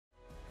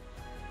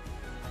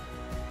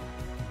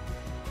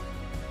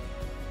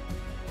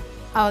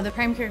Oh, the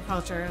Prime Care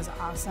culture is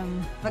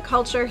awesome. The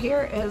culture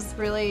here is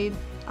really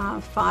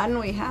fun.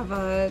 We have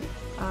a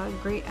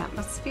great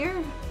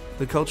atmosphere.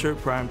 The culture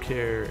at Prime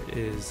Care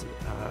is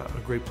a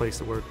great place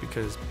to work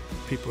because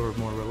people are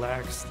more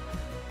relaxed.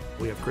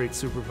 We have great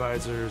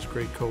supervisors,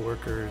 great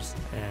coworkers,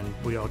 and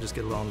we all just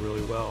get along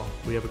really well.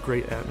 We have a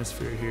great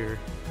atmosphere here.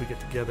 We get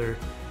together.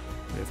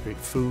 We have great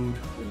food.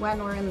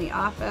 When we're in the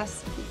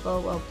office,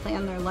 people will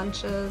plan their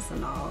lunches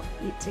and all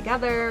eat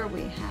together.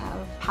 We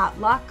have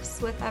potlucks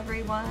with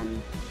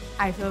everyone.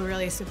 I feel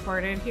really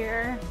supported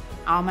here.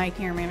 All my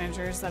care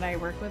managers that I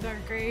work with are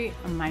great,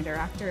 and my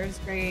director is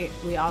great.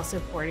 We all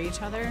support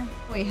each other.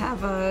 We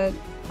have a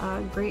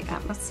great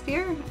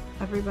atmosphere.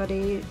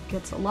 Everybody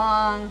gets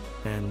along.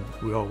 And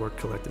we all work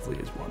collectively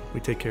as one. We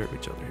take care of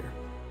each other here.